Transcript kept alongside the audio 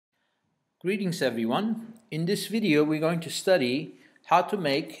Greetings everyone. In this video we're going to study how to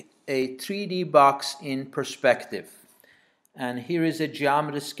make a 3D box in perspective. And here is a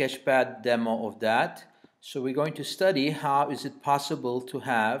Geometer Sketchpad demo of that. So we're going to study how is it possible to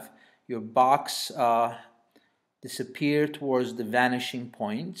have your box disappear towards the vanishing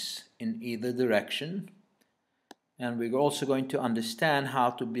points in either direction. And we're also going to understand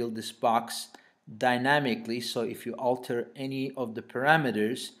how to build this box dynamically, so if you alter any of the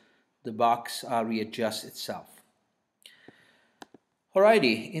parameters, the box readjusts itself.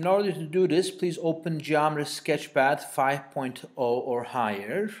 Alrighty, in order to do this, please open Geometer Sketchpad 5.0 or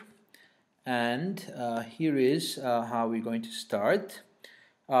higher. And here is how we're going to start.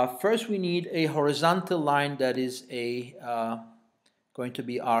 First, we need a horizontal line that is going to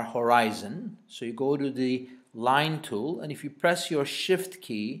be our horizon. So you go to the line tool, and if you press your shift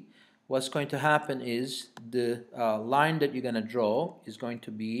key, what's going to happen is the line that you're going to draw is going to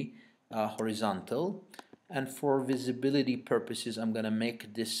be horizontal, and for visibility purposes I'm going to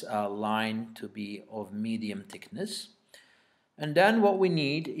make this line to be of medium thickness. And then what we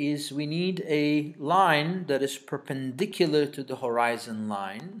need is a line that is perpendicular to the horizon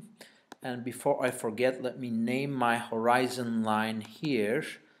line. And before I forget, let me name my horizon line here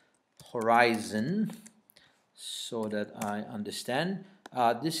horizon, so that I understand.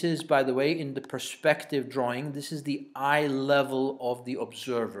 This is, by the way, in the perspective drawing, this is the eye level of the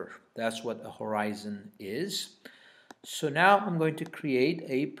observer. That's what a horizon is. So now I'm going to create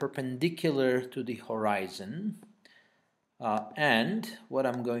a perpendicular to the horizon. And what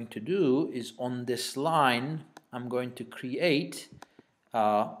I'm going to do is on this line, I'm going to create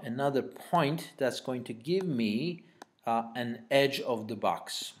another point that's going to give me an edge of the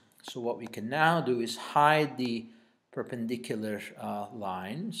box. So what we can now do is hide the perpendicular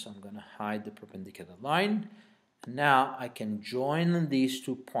line. So I'm going to hide the perpendicular line. Now I can join these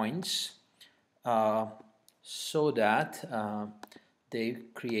 2 points so that they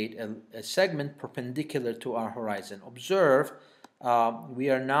create a segment perpendicular to our horizon. Observe, we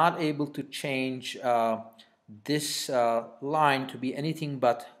are not able to change this line to be anything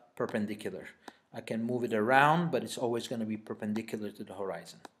but perpendicular. I can move it around, but it's always going to be perpendicular to the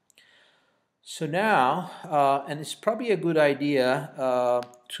horizon. So now, and it's probably a good idea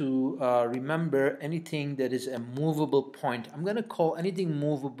to remember anything that is a movable point. I'm going to call anything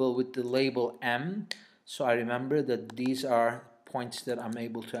movable with the label M, so I remember that these are points that I'm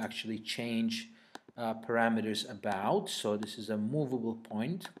able to actually change parameters about. So this is a movable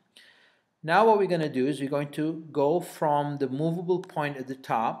point. Now what we're going to do is we're going to go from the movable point at the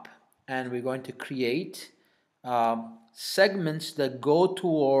top, and we're going to create segments that go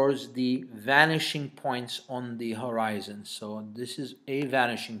towards the vanishing points on the horizon. So this is a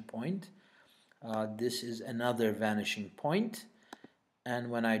vanishing point. This is another vanishing point.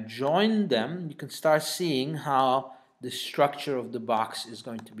 And when I join them, you can start seeing how the structure of the box is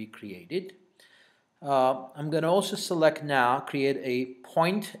going to be created. I'm going to also select now, create a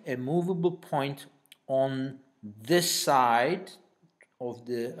point, a movable point on this side of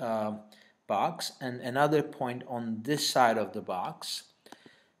the box, and another point on this side of the box.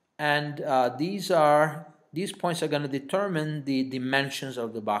 And these points are going to determine the dimensions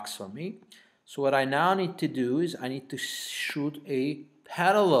of the box for me. So what I now need to do is I need to shoot a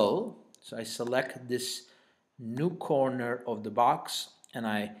parallel. So I select this new corner of the box and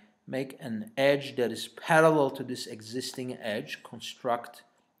I make an edge that is parallel to this existing edge, construct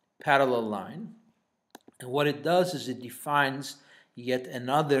parallel line. And what it does is it defines yet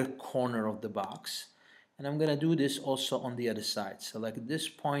another corner of the box, and I'm going to do this also on the other side. Select this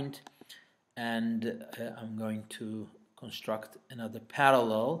point, and I'm going to construct another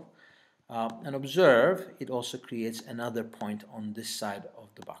parallel, and observe it also creates another point on this side of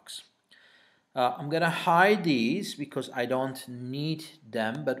the box. I'm going to hide these because I don't need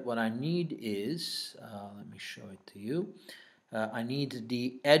them, but what I need is, let me show it to you, I need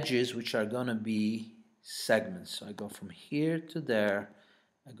the edges which are going to be segments. So I go from here to there,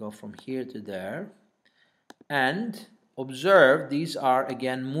 I go from here to there, and observe these are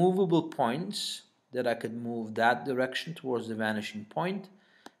again movable points that I could move that direction towards the vanishing point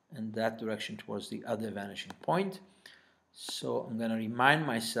and that direction towards the other vanishing point. So I'm going to remind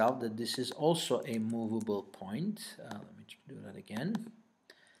myself that this is also a movable point. Let me do that again.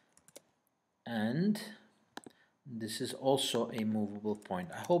 And this is also a movable point.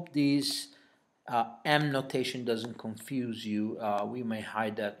 I hope these M notation doesn't confuse you. We may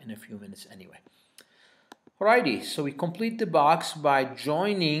hide that in a few minutes anyway. Alrighty, so we complete the box by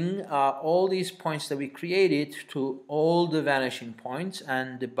joining all these points that we created to all the vanishing points,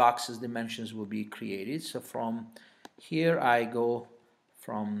 and the box's dimensions will be created. So from here I go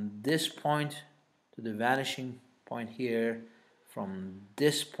from this point to the vanishing point here, from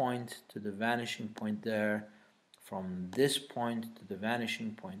this point to the vanishing point there, from this point to the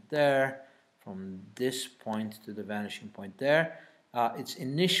vanishing point there, from this point to the vanishing point there. It's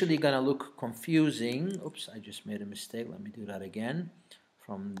initially going to look confusing. Oops, I just made a mistake. Let me do that again.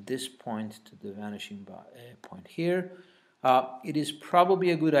 From this point to the vanishing point here. It is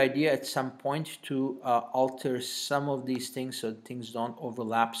probably a good idea at some point to alter some of these things so things don't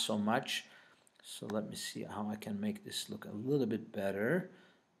overlap so much. So let me see how I can make this look a little bit better.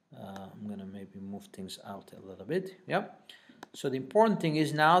 I'm going to maybe move things out a little bit. Yep. So the important thing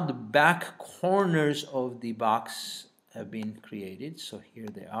is now the back corners of the box have been created. So here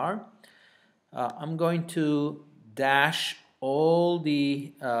they are. I'm going to dash all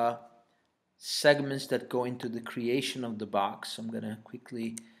the segments that go into the creation of the box. I'm going to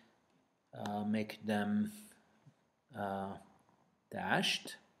quickly make them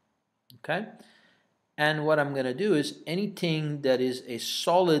dashed. Okay. And what I'm going to do is anything that is a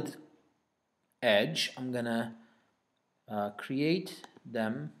solid edge, I'm going to create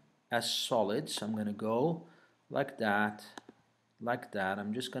them as solid. So I'm going to go like that, like that.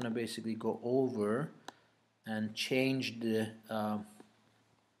 I'm just going to basically go over and change the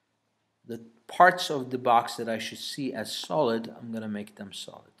parts of the box that I should see as solid. I'm going to make them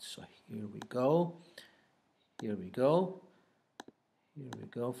solid. So here we go. Here we go. Here we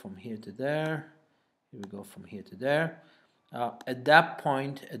go from here to there. Here we go from here to there. At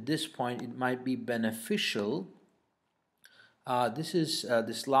this point, it might be beneficial.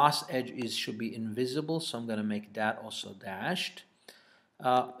 This last edge should be invisible, so I'm going to make that also dashed.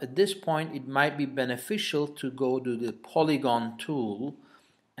 At this point, it might be beneficial to go to the polygon tool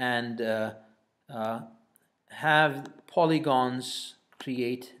and have polygons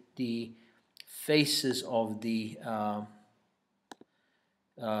create the faces of the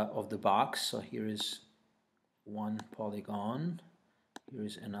box. So here is one polygon, here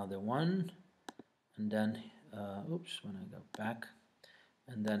is another one, and then oops, when I go back,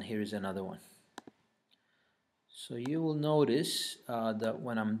 and then here is another one. So you will notice that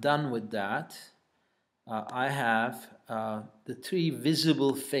when I'm done with that, I have the three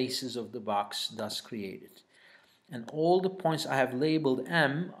visible faces of the box thus created. And all the points I have labeled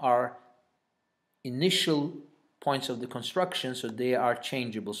M are initial points of the construction, so they are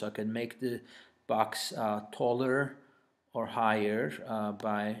changeable. So I can make the box taller or higher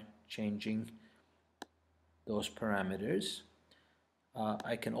by changing those parameters.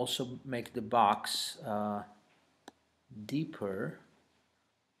 I can also make the box deeper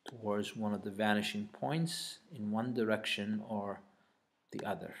towards one of the vanishing points in one direction or the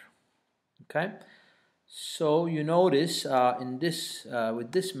other. Okay, so you notice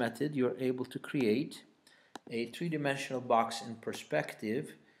with this method you're able to create a three-dimensional box in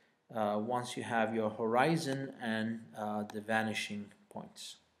perspective once you have your horizon and the vanishing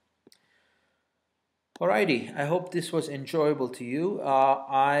points. Alrighty, I hope this was enjoyable to you.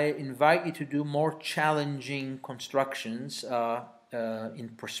 I invite you to do more challenging constructions in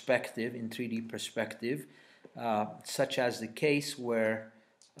perspective, in 3D perspective, such as the case where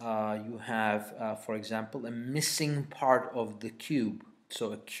you have, for example, a missing part of the cube.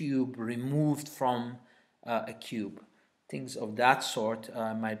 So a cube removed from a cube. Things of that sort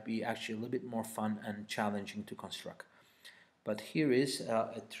might be actually a little bit more fun and challenging to construct. But here is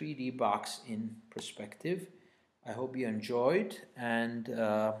a 3D box in perspective. I hope you enjoyed and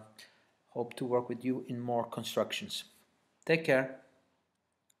hope to work with you in more constructions. Take care.